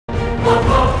The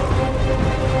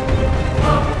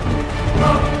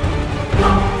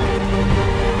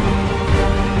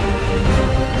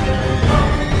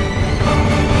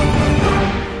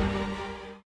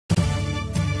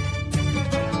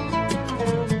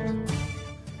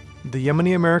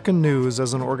Yemeni American News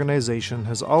as an organization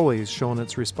has always shown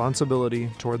its responsibility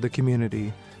toward the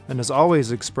community and has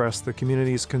always expressed the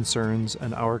community's concerns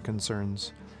and our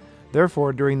concerns.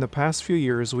 Therefore, during the past few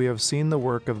years, we have seen the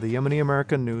work of the Yemeni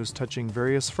American News touching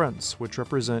various fronts which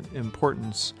represent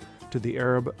importance to the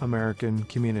Arab American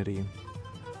community.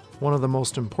 One of the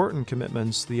most important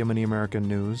commitments the Yemeni American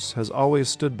News has always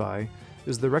stood by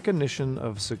is the recognition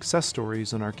of success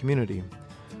stories in our community,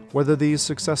 whether these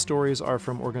success stories are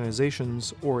from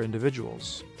organizations or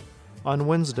individuals. On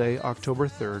Wednesday, October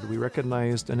 3rd, we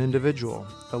recognized an individual,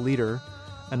 a leader,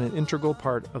 and an integral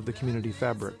part of the community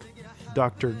fabric.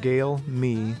 Dr. Gail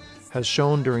Mee has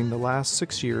shown during the last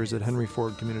 6 years at Henry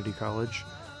Ford Community College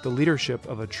the leadership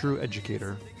of a true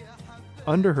educator.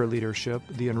 Under her leadership,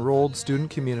 the enrolled student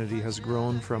community has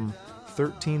grown from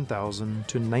 13,000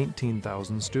 to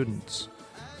 19,000 students.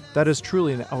 That is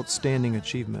truly an outstanding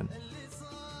achievement.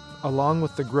 Along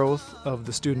with the growth of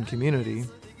the student community,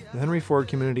 the Henry Ford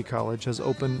Community College has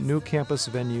opened new campus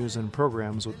venues and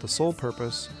programs with the sole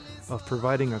purpose of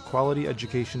providing a quality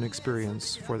education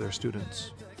experience for their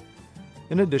students.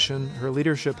 In addition, her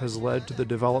leadership has led to the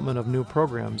development of new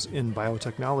programs in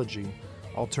biotechnology,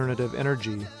 alternative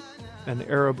energy, and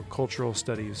Arab cultural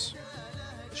studies.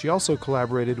 She also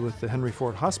collaborated with the Henry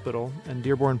Ford Hospital and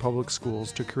Dearborn Public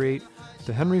Schools to create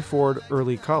the Henry Ford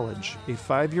Early College, a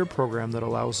 5-year program that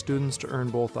allows students to earn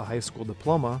both a high school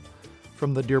diploma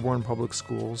from the Dearborn Public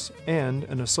Schools and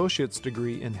an associate's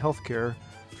degree in healthcare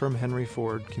from Henry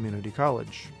Ford Community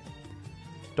College.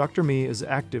 Dr. Mee is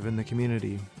active in the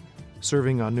community,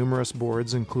 serving on numerous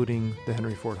boards including the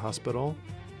Henry Ford Hospital,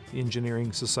 the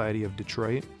Engineering Society of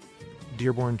Detroit,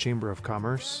 Dearborn Chamber of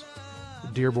Commerce,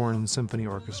 Dearborn Symphony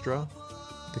Orchestra,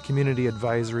 the Community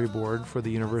Advisory Board for the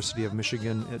University of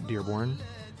Michigan at Dearborn,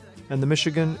 and the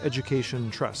Michigan Education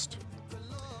Trust.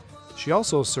 She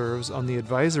also serves on the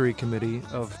advisory committee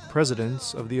of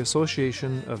presidents of the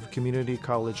Association of Community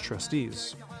College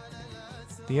Trustees.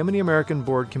 The Yemeni American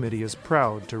Board Committee is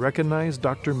proud to recognize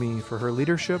Dr. Mee for her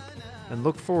leadership and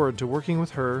look forward to working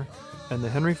with her and the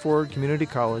Henry Ford Community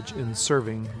College in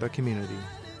serving the community.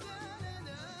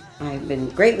 I've been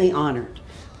greatly honored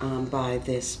by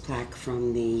this plaque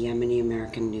from the Yemeni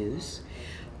American News.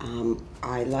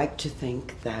 I like to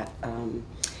think that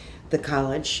the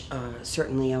college,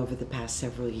 certainly over the past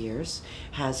several years,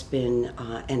 has been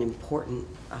an important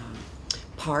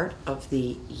part of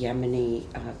the Yemeni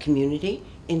community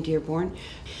in Dearborn.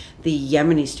 The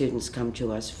Yemeni students come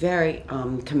to us very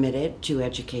committed to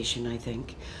education, I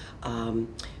think,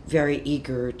 very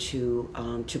eager to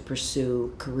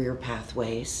pursue career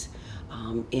pathways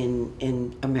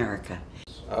in America.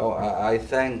 Oh, I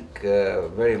thank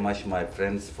very much my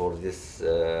friends for this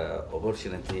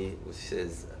opportunity, which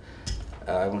is,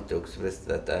 I want to express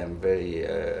that I am very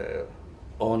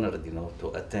honored, to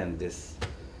attend this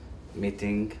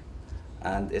meeting,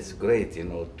 and it's great,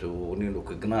 to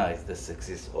recognize the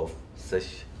success of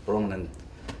such prominent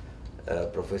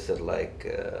professor like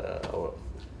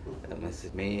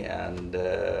Mrs. Mee, and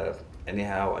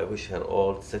anyhow, I wish her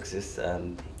all success,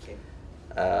 and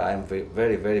I'm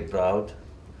very, very proud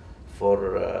for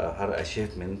her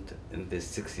achievement in these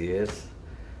 6 years,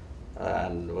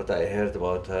 and what I heard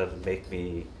about her make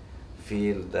me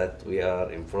feel that we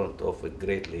are in front of a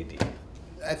great lady.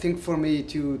 I think for me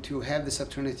to have this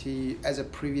opportunity as a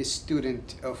previous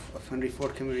student of Henry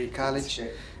Ford Community College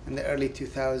in the early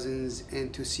 2000s,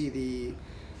 and to see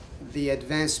the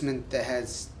advancement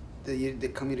that the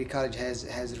community college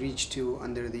has reached to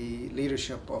under the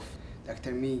leadership of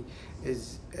Dr. Mee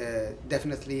is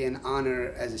definitely an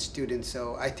honor as a student.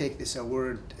 So I take this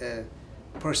award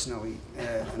personally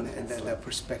in that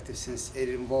perspective, since it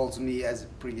involves me as a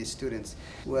previous student, as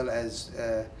well as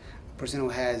a person who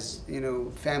has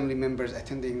family members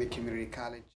attending the community college.